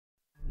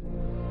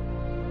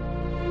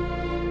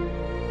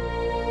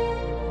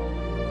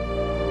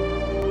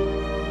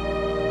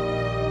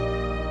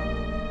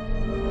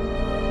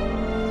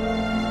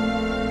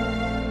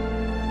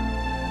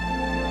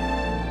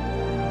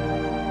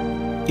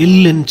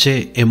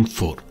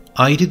M4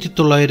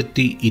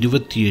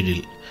 1927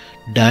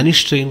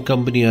 Danish train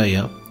കമ്പനിയായ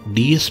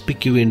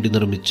DSPക്ക് വേണ്ടി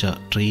നിർമ്മിച്ച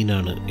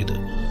ട്രെയിനാണ് ഇത്.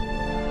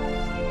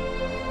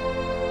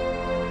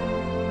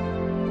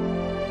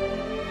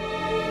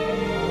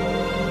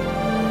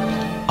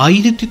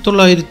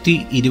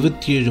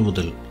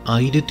 മുതൽ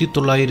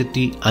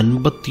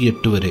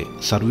 1958 വരെ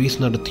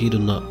സർവീസ്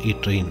നടത്തിയിരുന്ന ഈ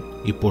ട്രെയിൻ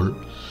ഇപ്പോൾ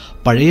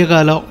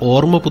പഴയകാല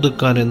ഓർമ്മ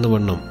പുതുക്കാൻ എന്ന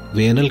വണ്ണം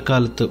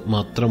വേനൽക്കാലത്ത്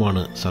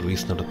മാത്രമാണ്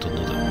സർവീസ്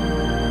നടത്തുന്നത്.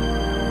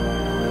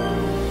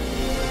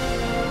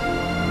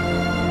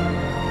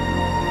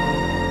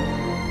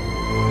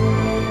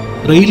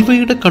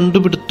 റെയിൽവേയുടെ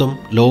കണ്ടുപിടുത്തം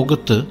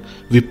ലോകത്ത്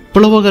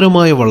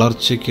വിപ്ലവകരമായ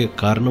വളർച്ചയ്ക്ക്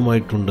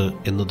കാരണമായിട്ടുണ്ട്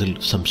എന്നതിൽ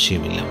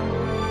സംശയമില്ല.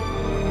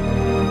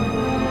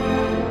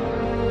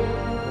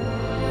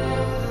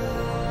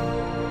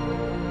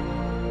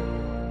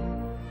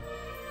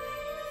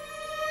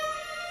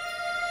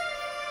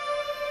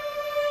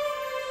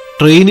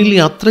 ട്രെയിനിൽ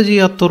യാത്ര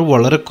ചെയ്യാത്തവർ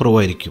വളരെ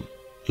കുറവായിരിക്കും.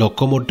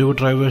 ലോക്കോമോട്ടീവ്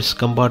ഡ്രൈവേഴ്സ്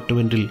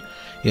കമ്പാർട്ട്മെൻറ്റിൽ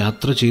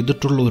യാത്ര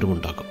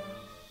ചെയ്തിട്ടുള്ളവരുമുണ്ടാകും.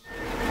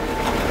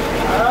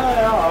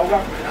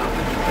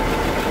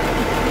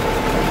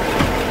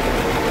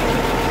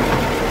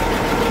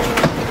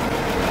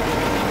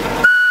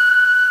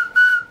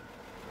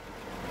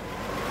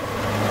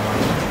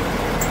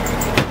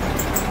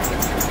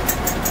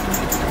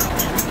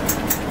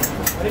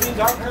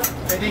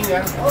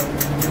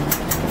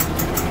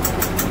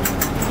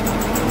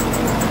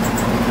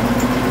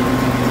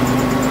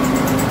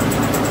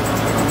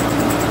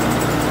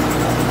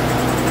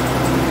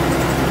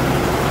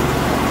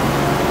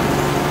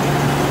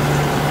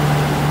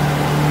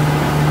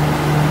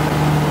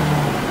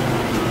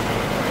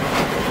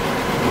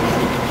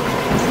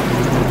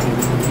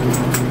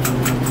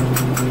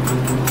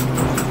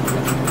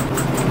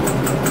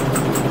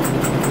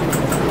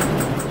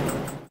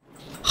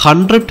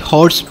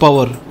 ഹോഴ്സ്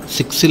പവർ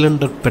 6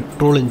 സിലിണ്ടർ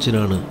പെട്രോൾ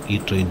എഞ്ചിനാണ് ഈ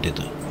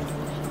ട്രെയിനിൻ്റേത്.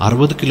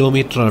 60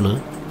 കിലോമീറ്ററാണ്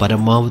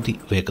പരമാവധി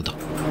വേഗത.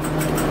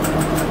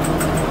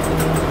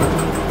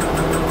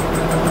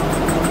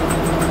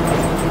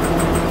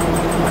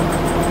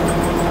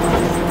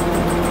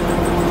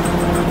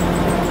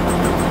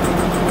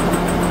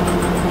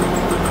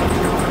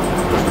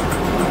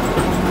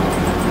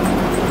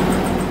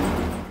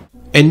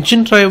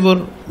 എൻജിൻ ഡ്രൈവർ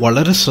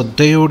വളരെ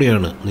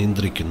ശ്രദ്ധയോടെയാണ്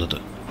നിയന്ത്രിക്കുന്നത്.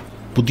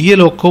 പുതിയ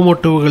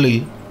ലോക്കോമോട്ടീവുകളിൽ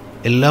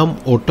എല്ലാം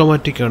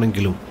ഓട്ടോമാറ്റിക്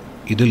ആണെങ്കിലും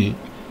ഇതിൽ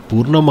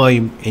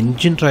പൂർണ്ണമായും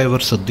എൻജിൻ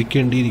ഡ്രൈവർ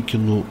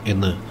ശ്രദ്ധിക്കേണ്ടിയിരിക്കുന്നു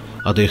എന്ന്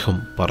അദ്ദേഹം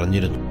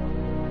പറഞ്ഞിരുന്നു.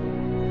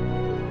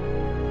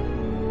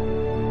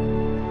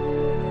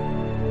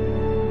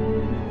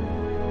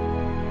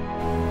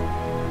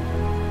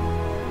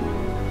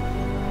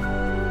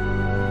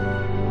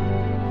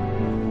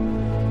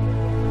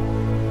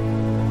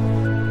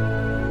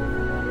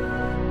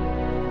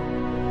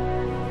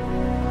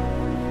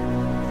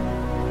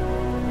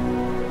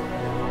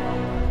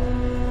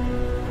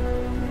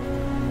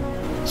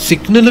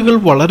 സിഗ്നലുകൾ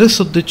വളരെ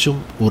ശ്രദ്ധിച്ചും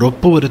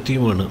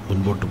ഉറപ്പുവരുത്തിയുമാണ്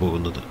മുൻപോട്ട്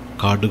പോകുന്നത്,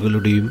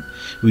 കാടുകളുടെയും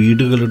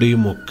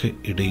വീടുകളുടെയും ഒക്കെ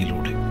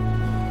ഇടയിലൂടെ.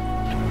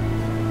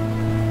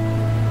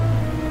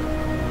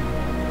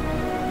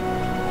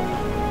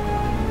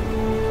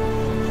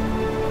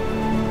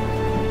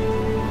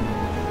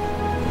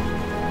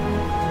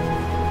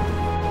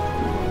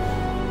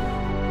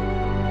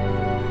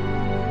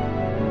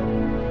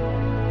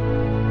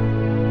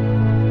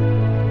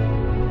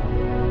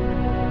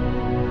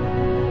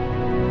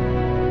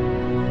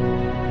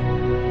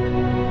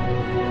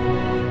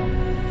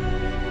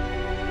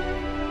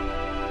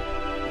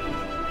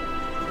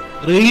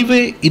 റെയിൽവേ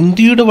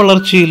ഇന്ത്യയുടെ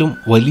വളർച്ചയിലും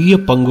വലിയ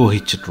പങ്ക്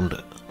വഹിച്ചിട്ടുണ്ട്.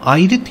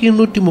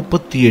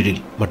 1837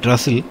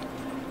 മദ്രാസിൽ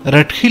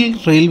റെഡ് ഹിൽ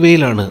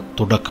റെയിൽവേയിലാണ്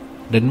തുടക്കം.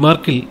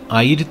 ഡെൻമാർക്കിൽ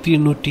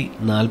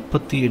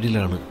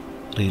 1847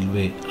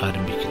 റെയിൽവേ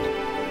ആരംഭിക്കുന്നത്.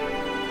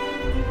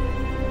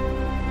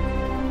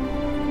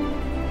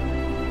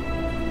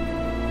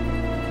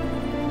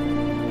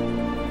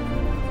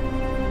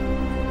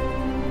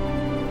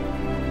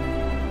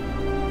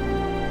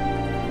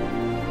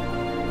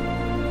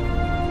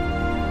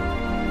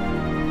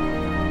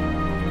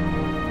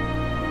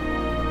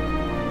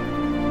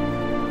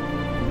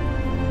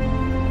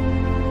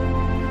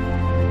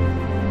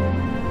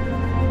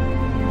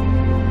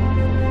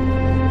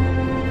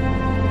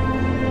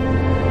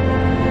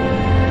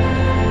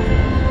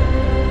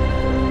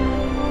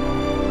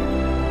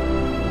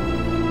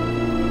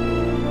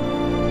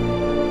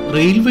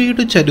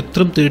 റെയിൽവേയുടെ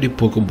ചരിത്രം തേടി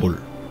പോകുമ്പോൾ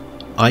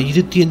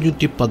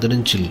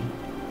 1515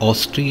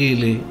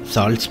 ഓസ്ട്രിയയിലെ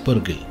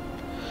സാൾസ്ബർഗിൽ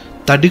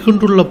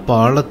തടികൊണ്ടുള്ള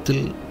പാളത്തിൽ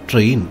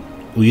ട്രെയിൻ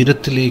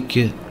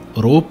ഉയരത്തിലേക്ക്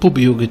റോപ്പ്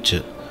ഉപയോഗിച്ച്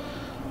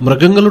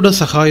മൃഗങ്ങളുടെ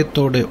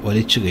സഹായത്തോടെ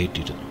വലിച്ചു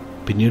കയറ്റിയിരുന്നു.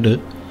 പിന്നീട്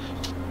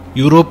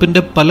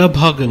യൂറോപ്പിൻ്റെ പല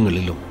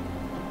ഭാഗങ്ങളിലും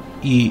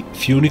ഈ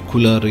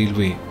ഫ്യൂണിക്കുലർ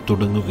റെയിൽവേ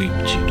തുടങ്ങുകയും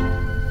ചെയ്തു.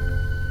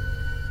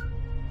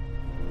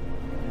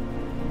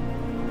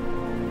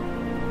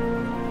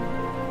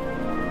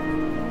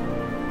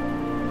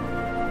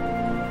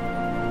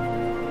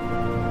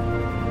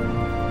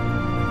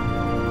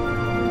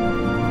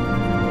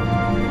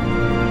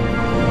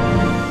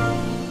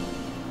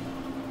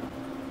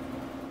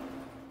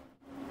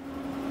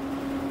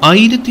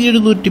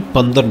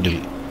 1712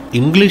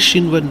 ഇംഗ്ലീഷ്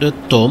ഇൻവെന്റർ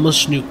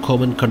തോമസ്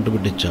ന്യൂകോമൻ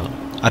കണ്ടുപിടിച്ച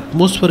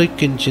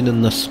അറ്റ്മോസ്ഫറിക് എഞ്ചിൻ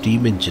എന്ന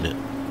സ്റ്റീം എഞ്ചിന്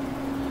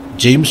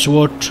ജെയിംസ്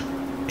വാട്ട്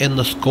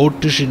എന്ന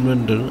സ്കോട്ടിഷ്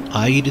ഇൻവെന്റർ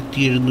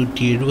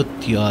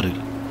 1776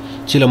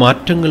 ചില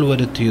മാറ്റങ്ങൾ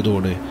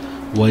വരുത്തിയതോടെ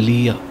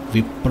വലിയ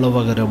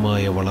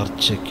വിപ്ലവകരമായ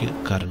വളർച്ചയ്ക്ക്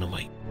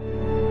കാരണമായി.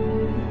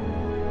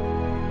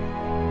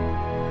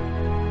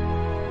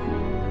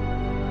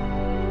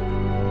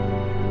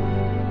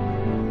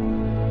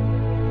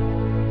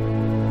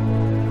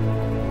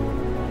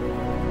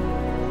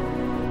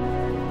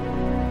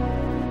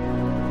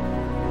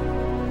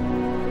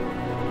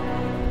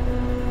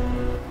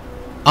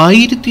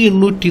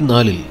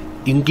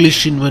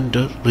 ഇംഗ്ലീഷ്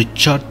ഇൻവെന്റർ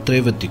റിച്ചാർഡ്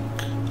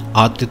ത്രേവതിക്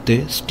ആദ്യത്തെ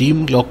സ്റ്റീം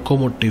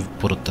ലോക്കോമോട്ടീവ്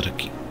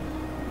പുറത്തിറക്കി.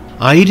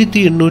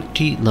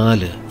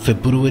 1804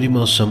 ഫെബ്രുവരി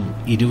മാസം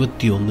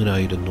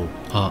 21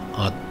 ആ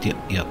ആദ്യ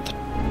യാത്ര.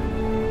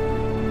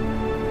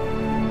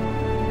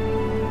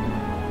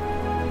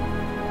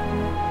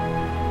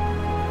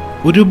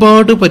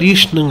 ഒരുപാട്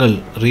പരീക്ഷണങ്ങൾ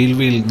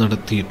റെയിൽവേയിൽ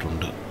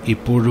നടത്തിയിട്ടുണ്ട്,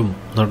 ഇപ്പോഴും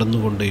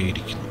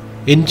നടന്നുകൊണ്ടേയിരിക്കുന്നു.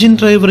 എഞ്ചിൻ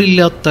ഡ്രൈവർ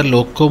ഇല്ലാത്ത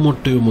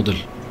ലോക്കോമോട്ടീവ് മുതൽ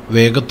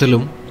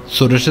വേഗത്തിലും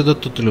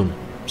സുരക്ഷിതത്വത്തിലും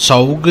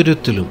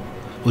സൗകര്യത്തിലും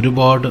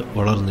ഒരുപാട്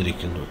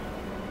വളർന്നിരിക്കുന്നു.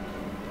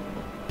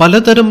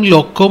 പലതരം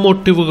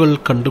ലോക്കോമോട്ടീവുകൾ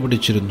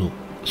കണ്ടുപിടിച്ചിരുന്നു.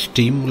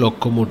 സ്റ്റീം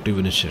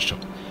ലോക്കോമോട്ടീവിന് ശേഷം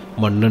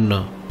മണ്ണെണ്ണ,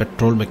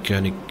 petrol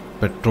mechanic,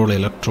 petrol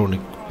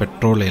electronic,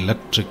 petrol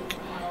electric,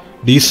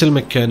 diesel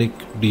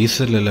mechanic,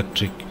 diesel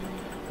electric,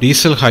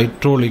 diesel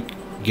hydraulic,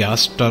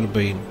 gas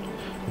turbine,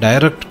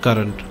 direct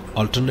current,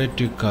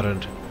 alternative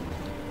current,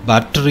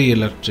 battery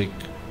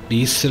electric,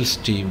 diesel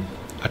steam,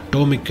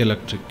 atomic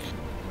electric,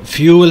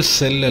 fuel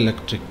cell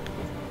electric,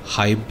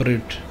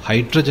 hybrid,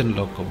 hydrogen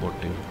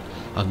locomotive,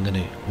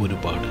 അങ്ങനെ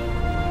ഒരുപാട്.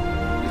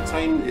 The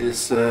train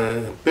is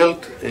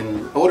built in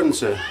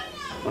Odense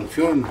on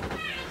Fyn.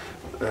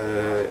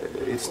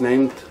 It's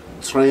named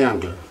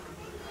Triangle.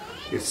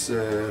 It's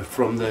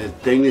from the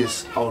Danish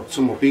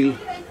automobile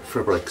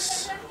fabrics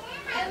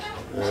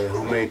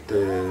who made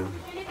the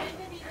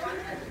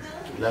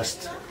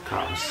last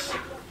cars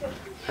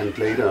and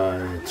later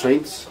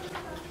trains,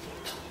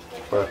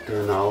 but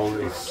now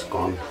it's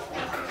gone.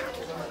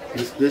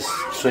 This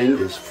train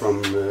is from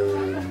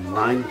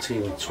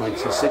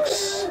 1926,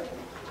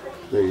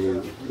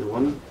 the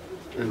one,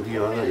 and the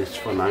other is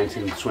for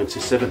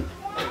 1927.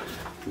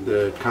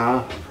 The car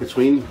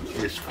between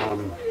is from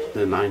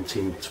the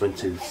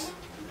 1920s.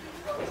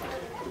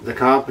 The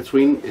car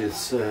between is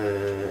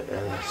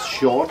a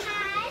short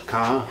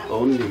car,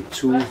 only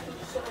two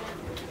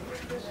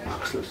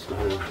axles,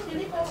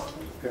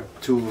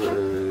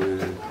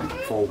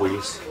 four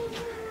wheels,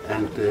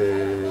 and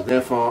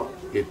therefore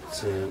it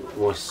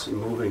was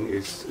moving,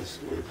 is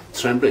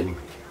trembling.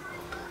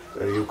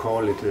 You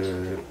call it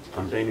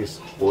on Danish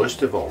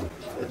rystevogn,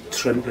 a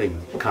trembling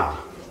car.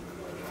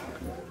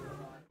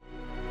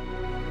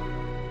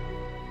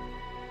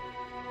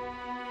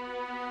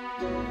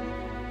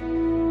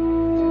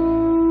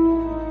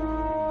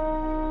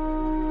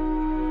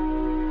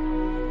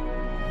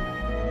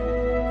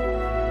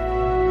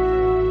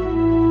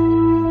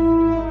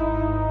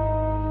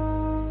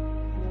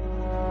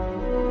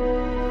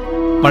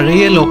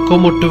 പഴയ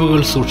ലോക്കോമോട്ടീവുകൾ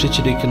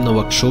സൂക്ഷിച്ചിരിക്കുന്ന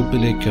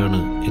വർക്ക്ഷോപ്പിലേക്കാണ്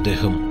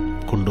ഇദ്ദേഹം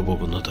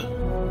കൊണ്ടുപോകുന്നത്.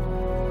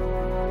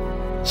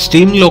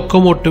 Steam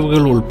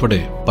ലോക്കോമോട്ടീവുകൾ ഉൾപ്പെടെ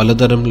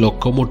പലതരം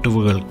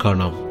ലോക്കോമോട്ടീവുകൾ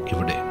കാണാം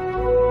ഇവിടെ.